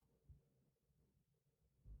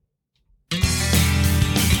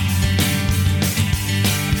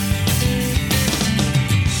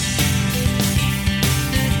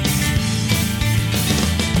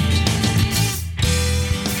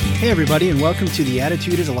everybody, and welcome to the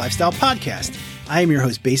Attitude is a Lifestyle podcast. I am your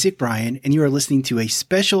host, Basic Brian, and you are listening to a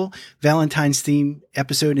special Valentine's theme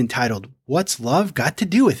episode entitled, What's Love Got to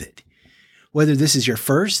Do With It? Whether this is your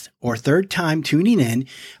first or third time tuning in,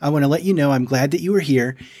 I want to let you know I'm glad that you are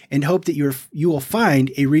here and hope that you will find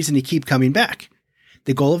a reason to keep coming back.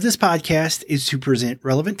 The goal of this podcast is to present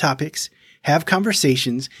relevant topics, have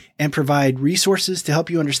conversations, and provide resources to help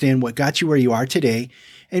you understand what got you where you are today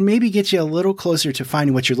and maybe get you a little closer to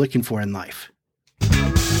finding what you're looking for in life.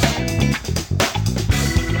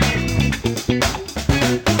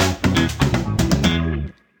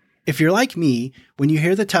 If you're like me, when you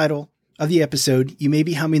hear the title of the episode, you may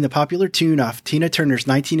be humming the popular tune off Tina Turner's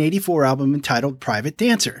 1984 album entitled Private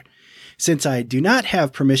Dancer. Since I do not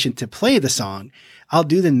have permission to play the song, I'll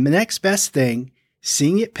do the next best thing,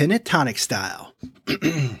 sing it pentatonic style.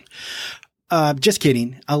 Just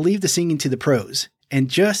kidding. I'll leave the singing to the pros and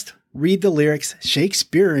just read the lyrics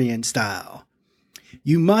Shakespearean style.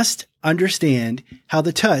 You must understand how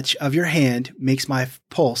the touch of your hand makes my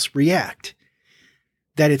pulse react.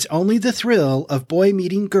 That it's only the thrill of boy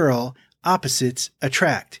meeting girl, opposites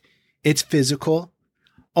attract. It's physical,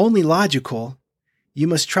 only logical. You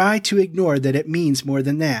must try to ignore that it means more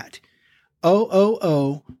than that.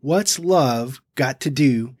 Oh, what's love got to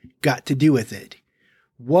do with it?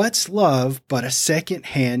 What's love but a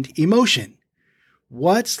second-hand emotion?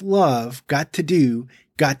 What's love got to do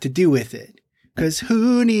with it? 'Cause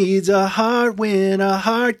who needs a heart when a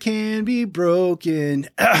heart can be broken?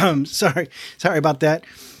 Sorry about that.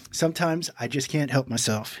 Sometimes I just can't help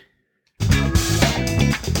myself.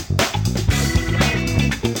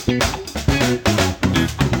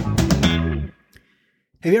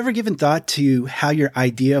 Have you ever given thought to how your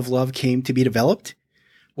idea of love came to be developed?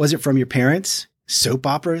 Was it from your parents, soap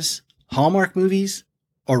operas, Hallmark movies,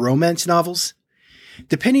 or romance novels?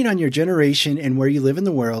 Depending on your generation and where you live in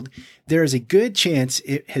the world, there is a good chance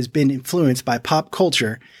it has been influenced by pop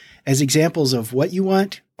culture as examples of what you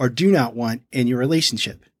want or do not want in your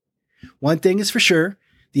relationship. One thing is for sure,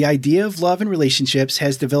 the idea of love and relationships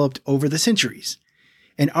has developed over the centuries.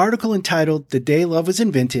 An article entitled The Day Love Was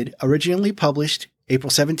Invented, originally published April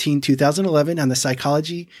 17, 2011 on the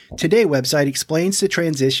Psychology Today website, explains the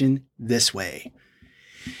transition this way.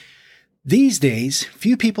 These days,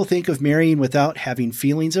 few people think of marrying without having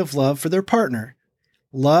feelings of love for their partner.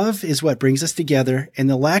 Love is what brings us together, and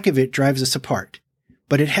the lack of it drives us apart.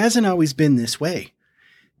 But it hasn't always been this way.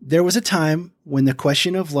 There was a time when the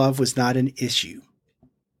question of love was not an issue.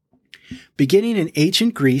 Beginning in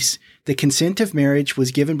ancient Greece, the consent of marriage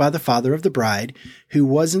was given by the father of the bride, who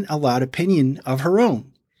wasn't allowed opinion of her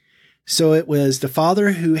own. So it was the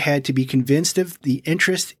father who had to be convinced of the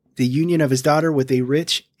union of his daughter with a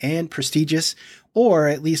rich and prestigious, or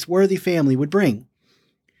at least worthy family would bring.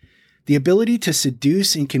 The ability to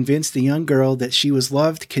seduce and convince the young girl that she was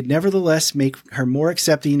loved could nevertheless make her more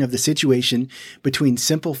accepting of the situation between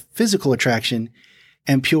simple physical attraction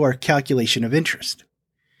and pure calculation of interest.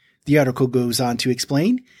 The article goes on to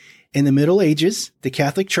explain, in the Middle Ages, the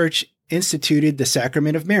Catholic Church instituted the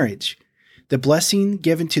sacrament of marriage. The blessing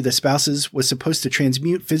given to the spouses was supposed to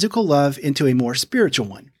transmute physical love into a more spiritual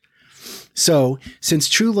one. So, since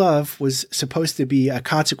true love was supposed to be a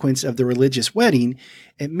consequence of the religious wedding,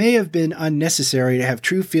 it may have been unnecessary to have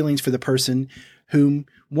true feelings for the person whom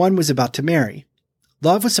one was about to marry.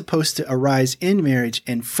 Love was supposed to arise in marriage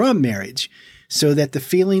and from marriage, so that the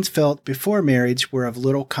feelings felt before marriage were of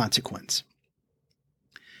little consequence.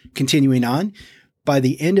 Continuing on, by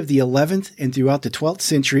the end of the 11th and throughout the 12th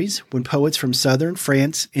centuries, when poets from southern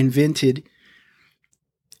France invented,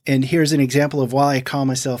 and here's an example of why I call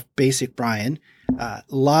myself Basic Brian,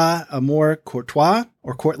 l'amour courtois,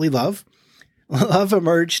 or courtly love. Love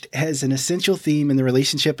emerged as an essential theme in the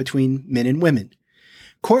relationship between men and women.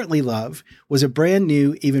 Courtly love was a brand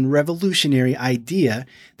new, even revolutionary idea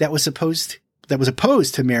that was opposed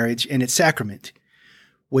to marriage and its sacrament.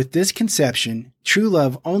 With this conception, true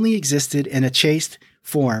love only existed in a chaste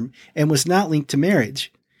form and was not linked to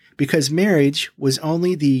marriage, because marriage was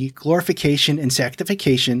only the glorification and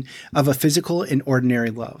sanctification of a physical and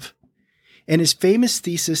ordinary love. In his famous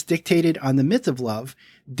thesis dictated on the myth of love,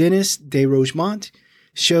 Denis de Rougemont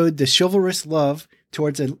showed the chivalrous love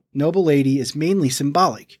towards a noble lady is mainly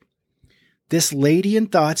symbolic. This lady in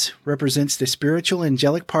thoughts represents the spiritual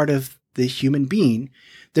angelic part of the human being,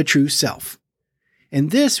 the true self. In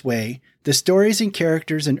this way, the stories and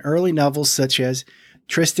characters in early novels such as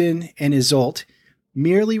Tristan and Isolde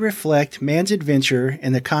merely reflect man's adventure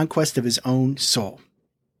and the conquest of his own soul.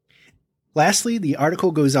 Lastly, the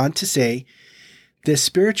article goes on to say, this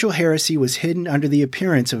spiritual heresy was hidden under the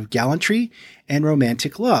appearance of gallantry and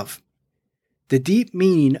romantic love. The deep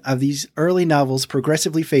meaning of these early novels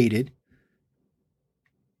progressively faded,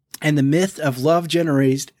 and the myth of love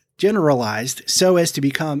generalized so as to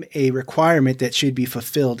become a requirement that should be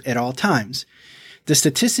fulfilled at all times. The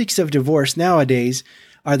statistics of divorce nowadays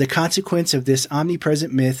are the consequence of this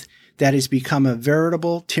omnipresent myth that has become a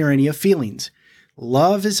veritable tyranny of feelings.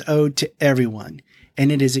 Love is owed to everyone, and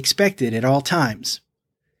it is expected at all times.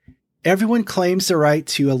 Everyone claims the right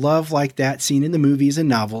to a love like that seen in the movies and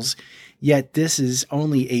novels, yet this is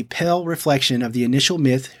only a pale reflection of the initial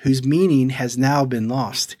myth whose meaning has now been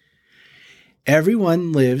lost.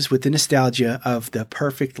 Everyone lives with the nostalgia of the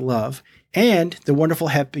perfect love and the wonderful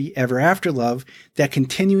happy ever after love that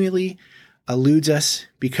continually eludes us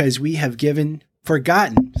because we have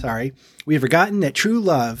forgotten that true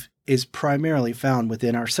love is primarily found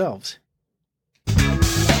within ourselves.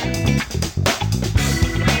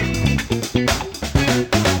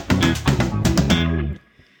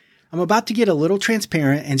 I'm about to get a little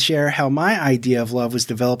transparent and share how my idea of love was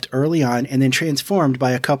developed early on and then transformed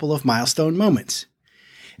by a couple of milestone moments.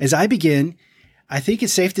 As I begin, I think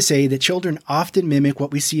it's safe to say that children often mimic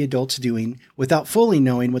what we see adults doing without fully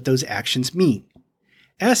knowing what those actions mean.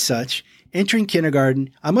 As such, entering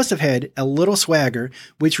kindergarten, I must have had a little swagger,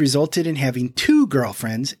 which resulted in having 2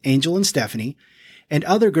 girlfriends, Angel and Stephanie, and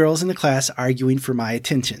other girls in the class arguing for my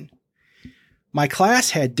attention. My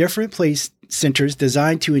class had different play centers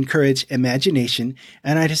designed to encourage imagination,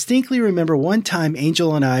 and I distinctly remember one time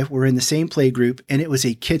Angel and I were in the same play group, and it was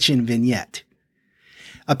a kitchen vignette.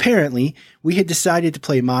 Apparently, we had decided to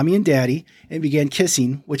play Mommy and Daddy and began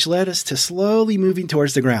kissing, which led us to slowly moving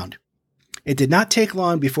towards the ground. It did not take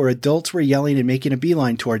long before adults were yelling and making a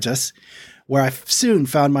beeline towards us, where I soon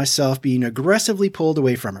found myself being aggressively pulled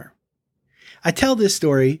away from her. I tell this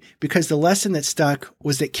story because the lesson that stuck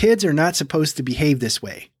was that kids are not supposed to behave this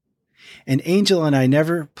way. And Angel and I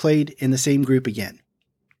never played in the same group again.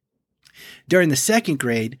 During the 2nd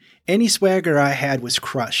grade, any swagger I had was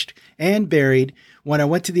crushed and buried when I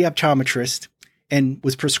went to the optometrist and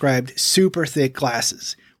was prescribed super thick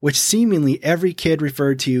glasses, which seemingly every kid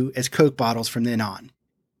referred to as Coke bottles from then on.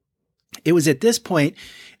 It was at this point,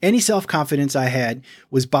 any self-confidence I had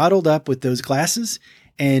was bottled up with those glasses,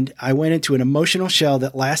 and I went into an emotional shell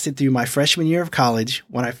that lasted through my freshman year of college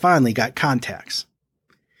when I finally got contacts.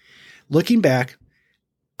 Looking back,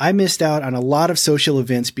 I missed out on a lot of social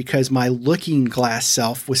events because my looking glass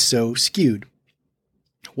self was so skewed.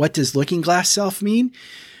 What does looking glass self mean?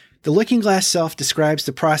 The looking glass self describes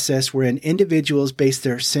the process wherein individuals base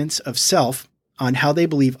their sense of self on how they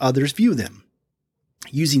believe others view them.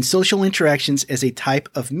 Using social interactions as a type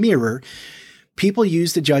of mirror, people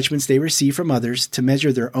use the judgments they receive from others to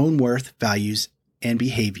measure their own worth, values, and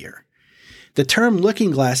behavior. The term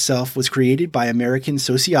looking glass self was created by American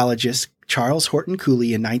sociologist Charles Horton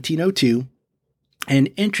Cooley in 1902 and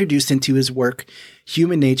introduced into his work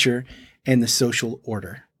Human Nature and the Social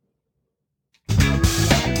Order.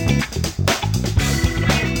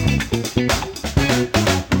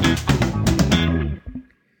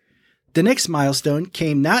 The next milestone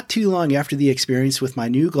came not too long after the experience with my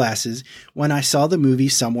new glasses when I saw the movie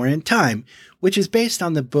Somewhere in Time, which is based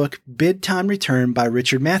on the book Bid Time Return by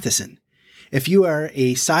Richard Matheson. If you are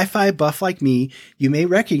a sci-fi buff like me, you may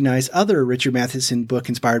recognize other Richard Matheson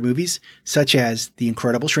book-inspired movies, such as The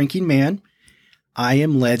Incredible Shrinking Man, I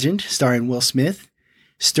Am Legend, starring Will Smith,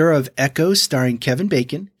 Stir of Echoes, starring Kevin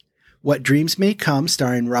Bacon, What Dreams May Come,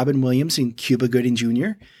 starring Robin Williams and Cuba Gooding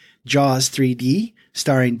Jr., Jaws 3D,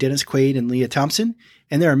 starring Dennis Quaid and Leah Thompson,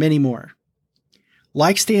 and there are many more.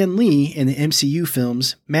 Like Stan Lee in the MCU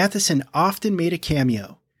films, Matheson often made a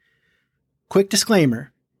cameo. Quick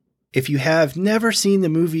disclaimer, if you have never seen the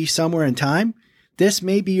movie Somewhere in Time, this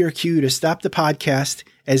may be your cue to stop the podcast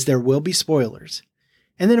as there will be spoilers.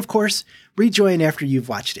 And then, of course, rejoin after you've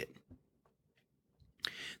watched it.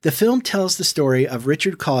 The film tells the story of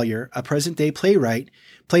Richard Collier, a present-day playwright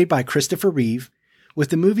played by Christopher Reeve, with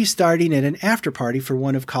the movie starting at an after-party for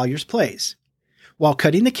one of Collier's plays. While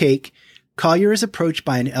cutting the cake, Collier is approached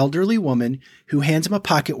by an elderly woman who hands him a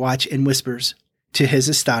pocket watch and whispers, to his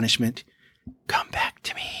astonishment, "Come back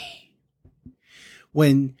to me."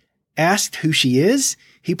 When asked who she is,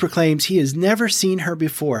 he proclaims he has never seen her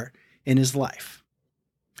before in his life.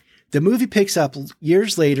 The movie picks up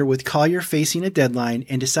years later with Collier facing a deadline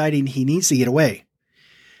and deciding he needs to get away.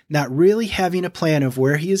 Not really having a plan of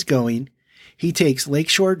where he is going, he takes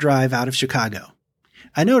Lakeshore Drive out of Chicago.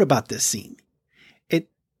 A note about this scene. It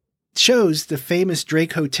shows the famous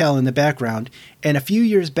Drake Hotel in the background, and a few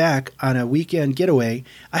years back on a weekend getaway,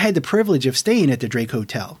 I had the privilege of staying at the Drake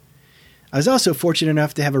Hotel. I was also fortunate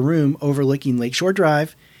enough to have a room overlooking Lakeshore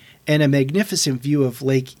Drive and a magnificent view of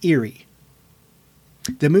Lake Erie.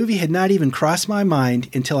 The movie had not even crossed my mind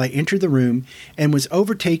until I entered the room and was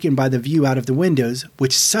overtaken by the view out of the windows,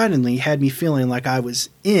 which suddenly had me feeling like I was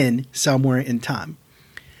in somewhere in time.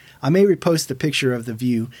 I may repost the picture of the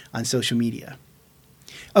view on social media.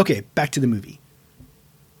 Okay, back to the movie.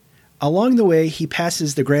 Along the way, he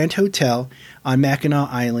passes the Grand Hotel on Mackinac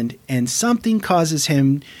Island, and something causes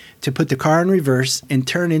him to put the car in reverse and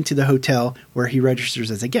turn into the hotel where he registers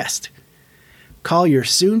as a guest. Collier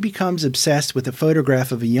soon becomes obsessed with a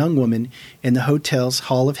photograph of a young woman in the hotel's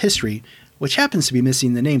Hall of History, which happens to be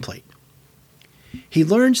missing the nameplate. He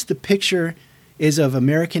learns the picture is of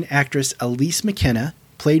American actress Elise McKenna,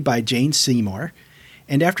 played by Jane Seymour,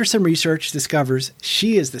 and after some research discovers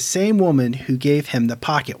she is the same woman who gave him the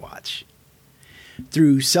pocket watch.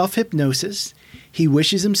 Through self-hypnosis, he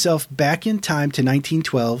wishes himself back in time to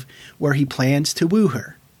 1912, where he plans to woo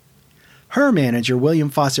her. Her manager, William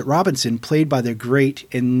Fawcett Robinson, played by the great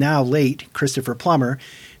and now late Christopher Plummer,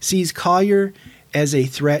 sees Collier as a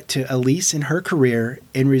threat to Elise and her career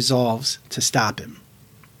and resolves to stop him.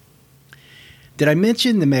 Did I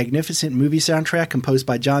mention the magnificent movie soundtrack composed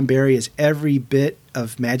by John Barry is every bit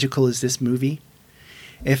of magical as this movie?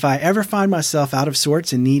 If I ever find myself out of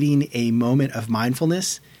sorts and needing a moment of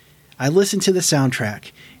mindfulness, I listen to the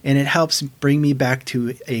soundtrack, and it helps bring me back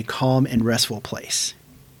to a calm and restful place.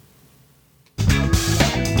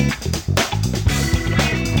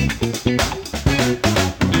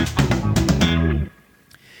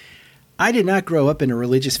 I did not grow up in a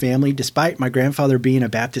religious family despite my grandfather being a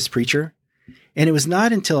Baptist preacher, and it was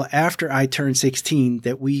not until after I turned 16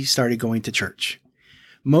 that we started going to church.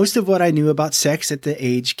 Most of what I knew about sex at the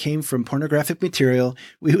age came from pornographic material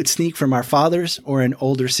we would sneak from our fathers or an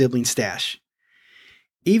older sibling stash.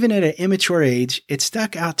 Even at an immature age, it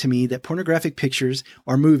stuck out to me that pornographic pictures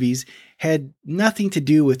or movies had nothing to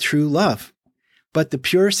do with true love, but the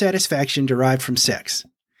pure satisfaction derived from sex,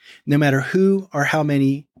 no matter who or how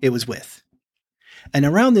many it was with. And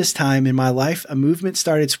around this time in my life, a movement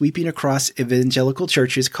started sweeping across evangelical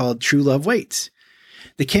churches called True Love Waits.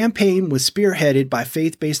 The campaign was spearheaded by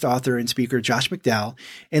faith-based author and speaker Josh McDowell,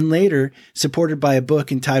 and later supported by a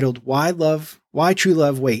book entitled Why True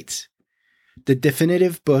Love Waits, the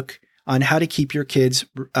definitive book on how to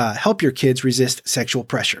help your kids resist sexual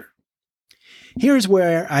pressure. Here's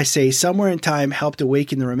where I say Somewhere in Time helped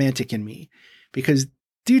awaken the romantic in me, because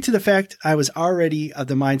due to the fact I was already of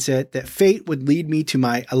the mindset that fate would lead me to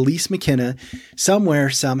my Elise McKenna somewhere,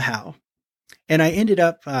 somehow. And I ended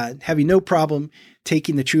up having no problem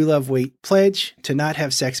taking the True Love Wait pledge to not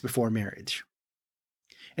have sex before marriage.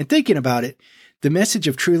 And thinking about it, the message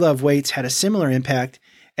of True Love Waits had a similar impact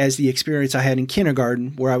as the experience I had in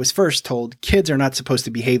kindergarten, where I was first told kids are not supposed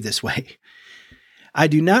to behave this way. I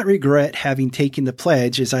do not regret having taken the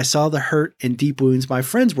pledge, as I saw the hurt and deep wounds my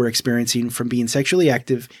friends were experiencing from being sexually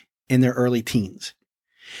active in their early teens.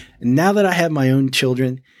 And now that I have my own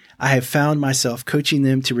children, I have found myself coaching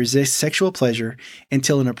them to resist sexual pleasure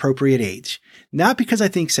until an appropriate age. Not because I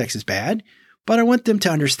think sex is bad, but I want them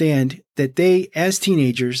to understand that they, as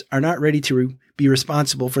teenagers, are not ready to be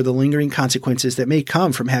responsible for the lingering consequences that may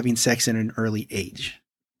come from having sex at an early age.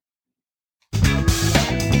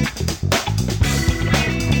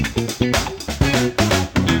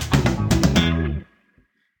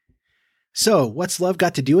 So, what's love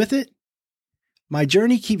got to do with it? My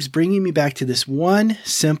journey keeps bringing me back to this one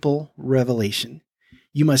simple revelation.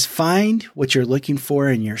 You must find what you're looking for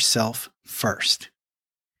in yourself first.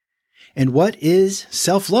 And what is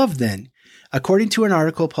self-love then? According to an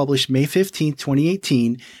article published May 15,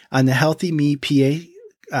 2018 on the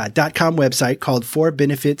HealthyMePA.com website called 4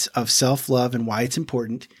 Benefits of Self-Love and Why It's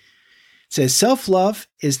Important, it says self-love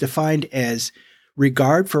is defined as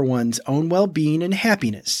regard for one's own well-being and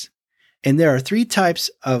happiness. And there are 3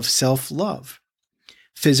 types of self-love.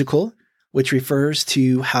 Physical, which refers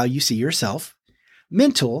to how you see yourself.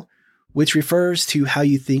 Mental, which refers to how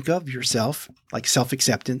you think of yourself, like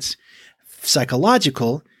self-acceptance.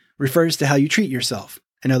 Psychological refers to how you treat yourself.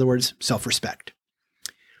 In other words, self-respect.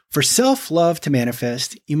 For self-love to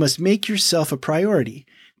manifest, you must make yourself a priority.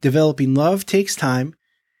 Developing love takes time,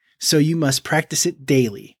 so you must practice it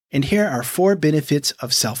daily. And here are 4 benefits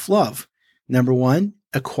of self-love. Number 1,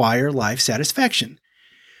 acquire life satisfaction.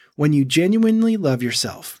 When you genuinely love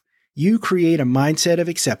yourself, you create a mindset of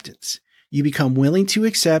acceptance. You become willing to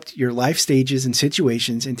accept your life stages and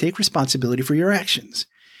situations and take responsibility for your actions.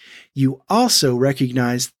 You also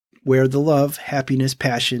recognize where the love, happiness,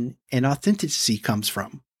 passion, and authenticity comes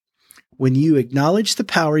from. When you acknowledge the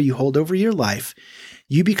power you hold over your life,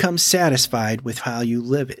 you become satisfied with how you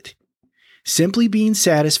live it. Simply being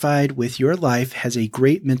satisfied with your life has a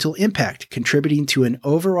great mental impact, contributing to an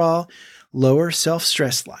overall lower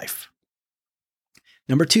self-stress life.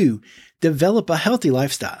 Number 2, develop a healthy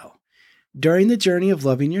lifestyle. During the journey of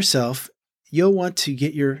loving yourself, you'll want to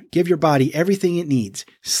give your body everything it needs: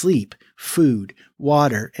 sleep, food,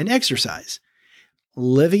 water, and exercise.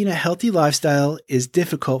 Living a healthy lifestyle is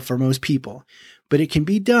difficult for most people, but it can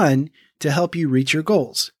be done to help you reach your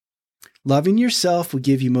goals. Loving yourself will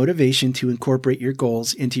give you motivation to incorporate your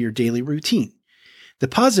goals into your daily routine. The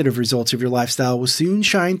positive results of your lifestyle will soon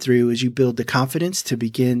shine through as you build the confidence to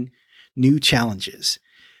begin new challenges.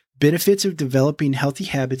 Benefits of developing healthy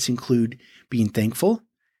habits include being thankful,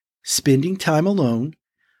 spending time alone,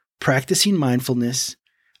 practicing mindfulness,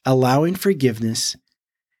 allowing forgiveness,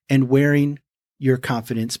 and wearing your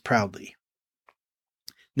confidence proudly.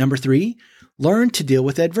 Number 3, learn to deal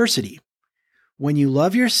with adversity. When you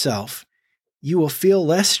love yourself, you will feel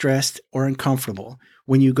less stressed or uncomfortable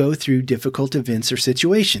when you go through difficult events or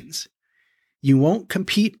situations. You won't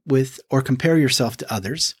compete with or compare yourself to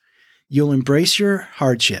others. You'll embrace your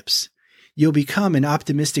hardships. You'll become an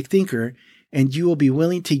optimistic thinker, and you will be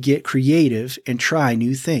willing to get creative and try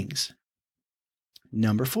new things.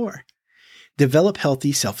 Number 4, develop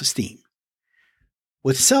healthy self-esteem.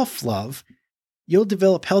 With self-love, you'll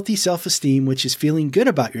develop healthy self-esteem, which is feeling good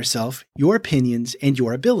about yourself, your opinions, and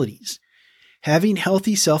your abilities. Having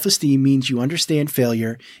healthy self-esteem means you understand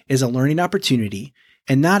failure is a learning opportunity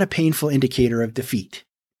and not a painful indicator of defeat.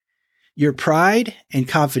 Your pride and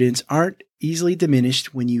confidence aren't easily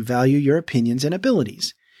diminished when you value your opinions and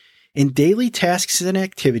abilities. In daily tasks and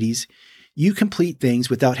activities, you complete things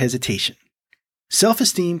without hesitation.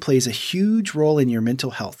 Self-esteem plays a huge role in your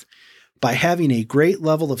mental health. By having a great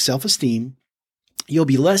level of self-esteem, you'll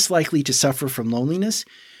be less likely to suffer from loneliness,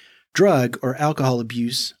 drug or alcohol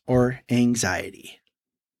abuse, or anxiety.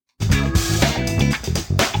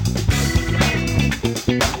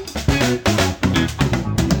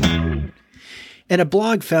 In a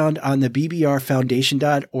blog found on the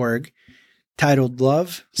bbrfoundation.org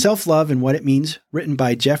titled Self-Love and What It Means, written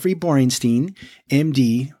by Jeffrey Borenstein,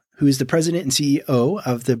 MD, who is the president and CEO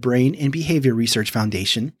of the Brain and Behavior Research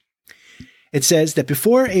Foundation, it says that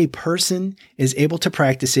before a person is able to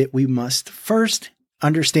practice it, we must first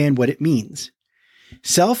understand what it means.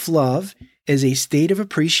 Self-love is a state of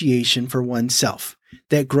appreciation for oneself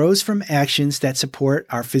that grows from actions that support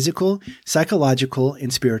our physical, psychological,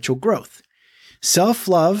 and spiritual growth.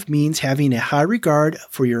 Self-love means having a high regard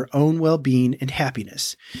for your own well-being and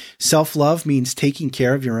happiness. Self-love means taking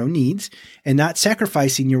care of your own needs and not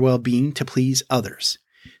sacrificing your well-being to please others.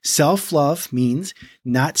 Self-love means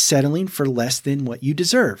not settling for less than what you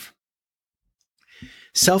deserve.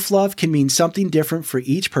 Self-love can mean something different for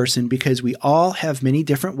each person because we all have many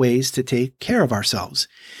different ways to take care of ourselves.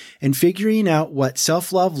 And figuring out what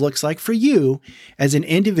self-love looks like for you as an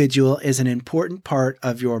individual is an important part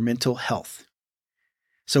of your mental health.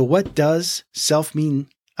 So what does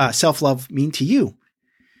self-love mean to you?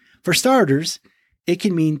 For starters, it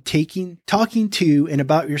can mean talking to and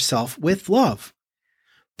about yourself with love,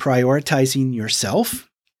 prioritizing yourself,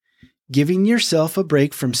 giving yourself a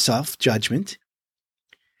break from self-judgment,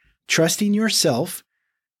 trusting yourself,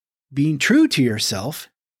 being true to yourself,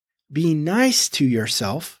 being nice to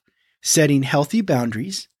yourself, setting healthy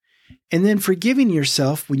boundaries, and then forgiving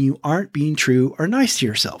yourself when you aren't being true or nice to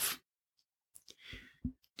yourself.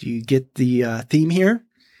 Do you get the theme here?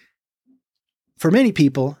 For many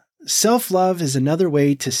people, self-love is another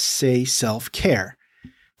way to say self-care.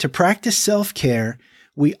 To practice self-care,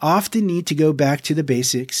 we often need to go back to the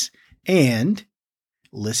basics and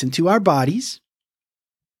listen to our bodies,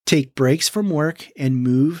 take breaks from work and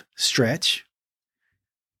move, stretch,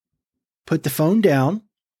 put the phone down,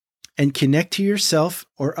 and connect to yourself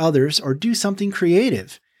or others or do something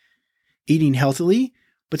creative. Eating healthily,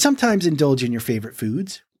 but sometimes indulge in your favorite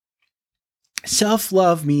foods.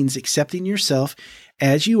 Self-love means accepting yourself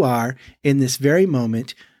as you are in this very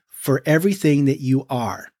moment for everything that you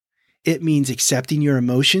are. It means accepting your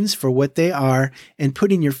emotions for what they are and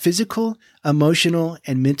putting your physical, emotional,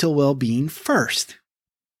 and mental well-being first.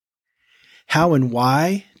 How and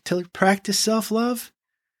why to practice self-love?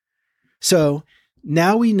 So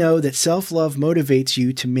now we know that self-love motivates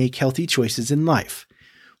you to make healthy choices in life.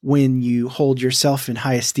 When you hold yourself in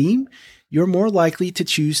high esteem, you're more likely to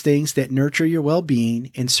choose things that nurture your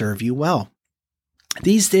well-being and serve you well.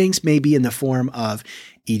 These things may be in the form of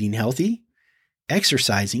eating healthy,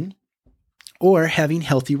 exercising, or having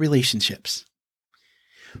healthy relationships.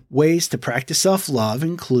 Ways to practice self-love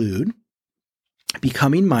include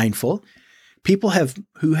becoming mindful. People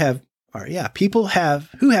who have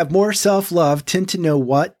more self-love tend to know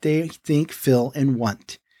what they think, feel, and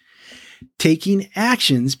want. Taking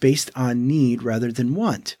actions based on need rather than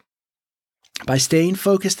want. By staying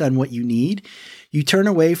focused on what you need, you turn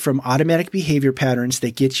away from automatic behavior patterns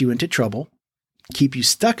that get you into trouble, keep you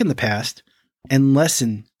stuck in the past, and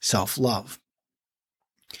lessen self-love.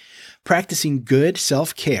 Practicing good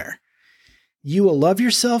self-care. You will love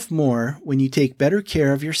yourself more when you take better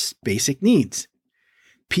care of your basic needs.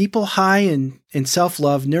 People high in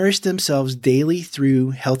self-love nourish themselves daily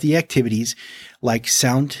through healthy activities like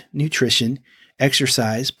sound nutrition,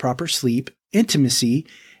 exercise, proper sleep, intimacy,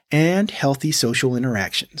 and healthy social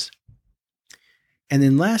interactions. And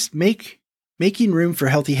then last, making room for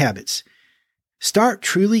healthy habits. Start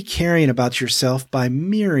truly caring about yourself by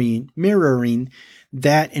mirroring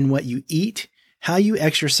that in what you eat, how you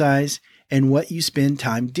exercise, and what you spend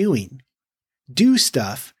time doing. Do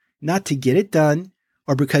stuff not to get it done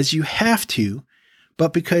or because you have to,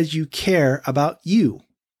 but because you care about you.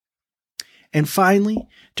 And finally,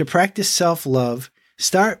 to practice self-love,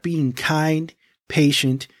 start being kind,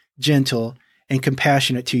 patient, gentle, and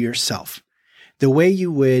compassionate to yourself, the way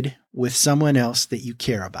you would with someone else that you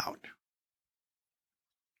care about.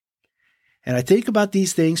 And I think about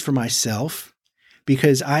these things for myself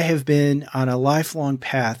because I have been on a lifelong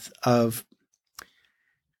path of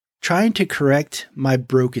trying to correct my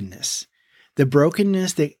brokenness, the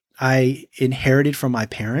brokenness that I inherited from my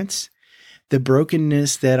parents, the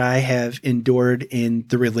brokenness that I have endured in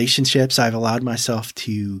the relationships I've allowed myself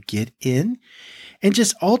to get in, and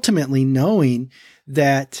just ultimately knowing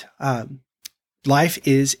that life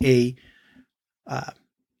is it's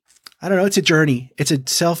a journey. It's a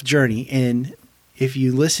self journey. And if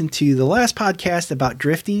you listen to the last podcast about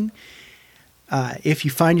drifting, if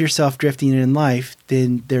you find yourself drifting in life,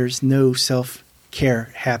 then there's no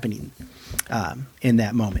self-care happening in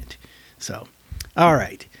that moment. So, all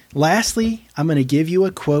right. Lastly, I'm going to give you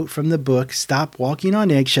a quote from the book, Stop Walking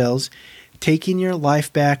on Eggshells, Taking Your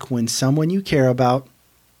Life Back When Someone You Care About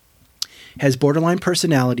Has Borderline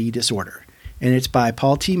Personality Disorder. And it's by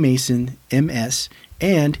Paul T. Mason, MS,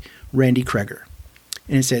 and Randy Kreger.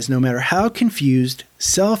 And it says, no matter how confused,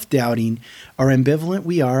 self-doubting, or ambivalent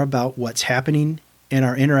we are about what's happening in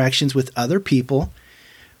our interactions with other people,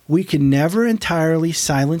 we can never entirely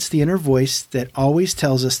silence the inner voice that always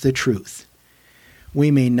tells us the truth. We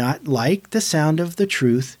may not like the sound of the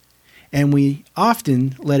truth, and we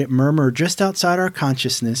often let it murmur just outside our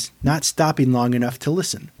consciousness, not stopping long enough to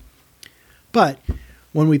listen. But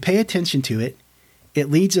when we pay attention to it, it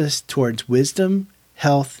leads us towards wisdom,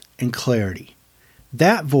 health, and clarity.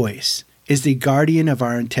 That voice is the guardian of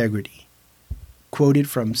our integrity. Quoted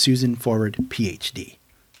from Susan Forward, PhD.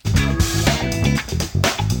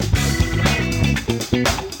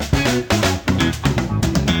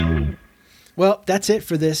 Well, that's it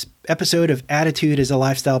for this episode of Attitude as a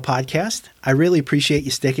Lifestyle podcast. I really appreciate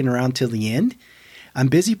you sticking around till the end. I'm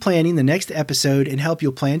busy planning the next episode and hope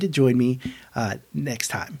you'll plan to join me next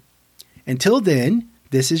time. Until then,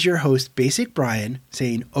 this is your host, Basic Brian,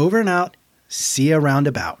 saying over and out, see you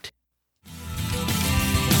roundabout.